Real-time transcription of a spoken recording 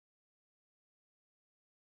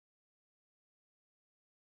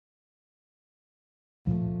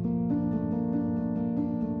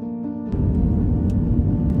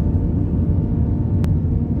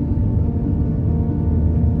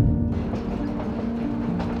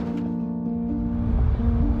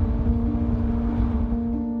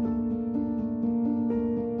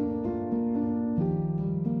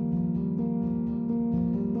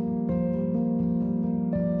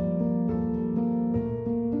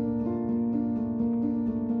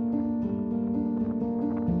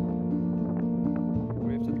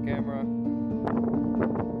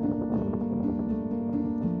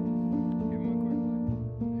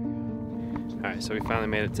so we finally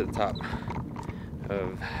made it to the top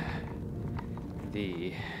of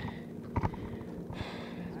the...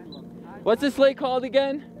 What's this lake called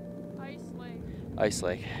again? Ice Lake. Ice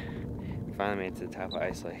Lake. We finally made it to the top of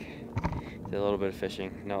Ice Lake. Did a little bit of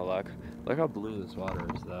fishing, no luck. Look how blue this water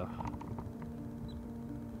is though.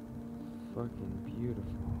 Fucking beautiful.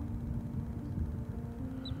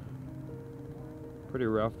 Pretty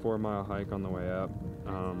rough 4-mile hike on the way up.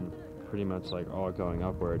 Pretty much like all going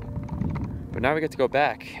upward. But now we get to go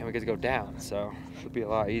back and we get to go down, so it should be a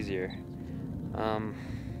lot easier.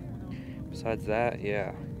 Besides that,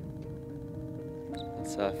 yeah.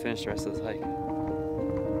 Let's finish the rest of this hike.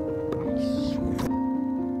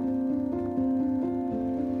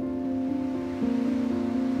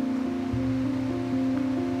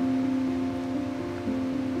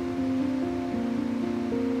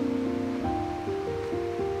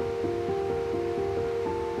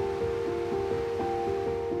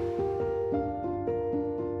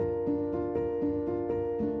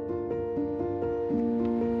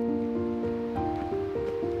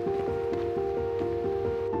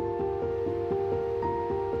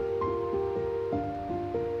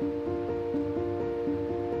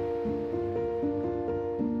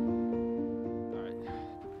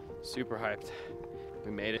 Super hyped.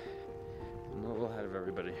 We made it. I'm a little ahead of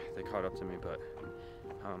everybody. They caught up to me, but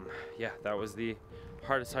yeah, that was the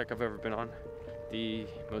hardest hike I've ever been on, the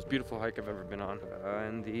most beautiful hike I've ever been on,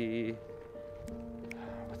 and the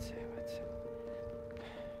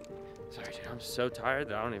sorry dude, I'm so tired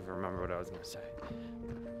that I don't even remember what I was gonna say.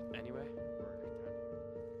 Anyway,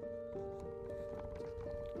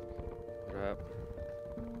 what up?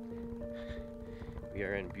 We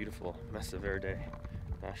are in beautiful Mesa Verde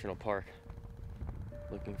National Park,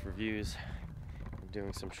 looking for views and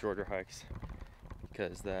doing some shorter hikes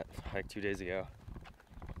because that hike 2 days ago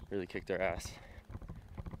really kicked our ass.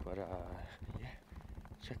 But yeah,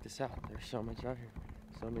 check this out. There's so much out here.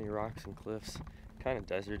 So many rocks and cliffs, kind of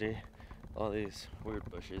deserty. All these weird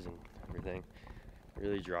bushes and everything.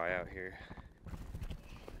 Really dry out here.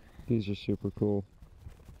 These are super cool.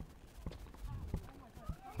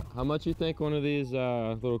 How much you think one of these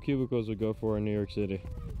little cubicles would go for in New York City?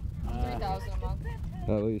 3,000 a month.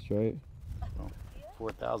 At least, right? Well,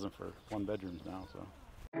 4,000 for 1 bedrooms now, so.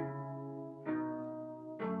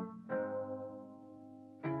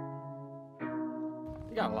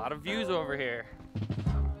 You got a lot of views over here.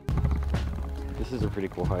 This is a pretty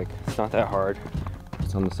cool hike. It's not that hard.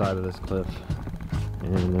 It's on the side of this cliff.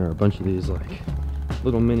 And there are a bunch of these like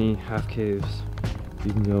little mini half caves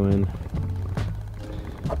you can go in.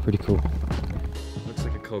 Pretty cool. Looks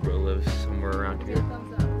like a cobra lives somewhere around here.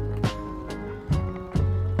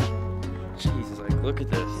 Jesus, like look at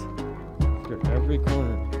this. At every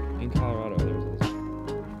corner in Colorado there's this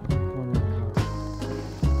corner of Colorado.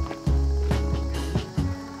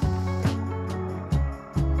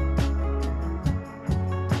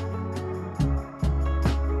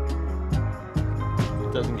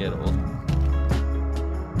 It doesn't get old.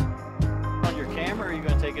 On your camera, or are you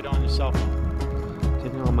going to take it on your cell phone?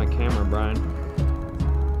 Taking it on my camera, Brian.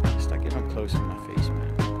 Stop getting up close in my face,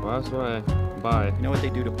 man. Well, that's what I buy. You know what they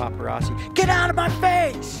do to paparazzi? Get out of my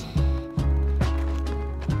face!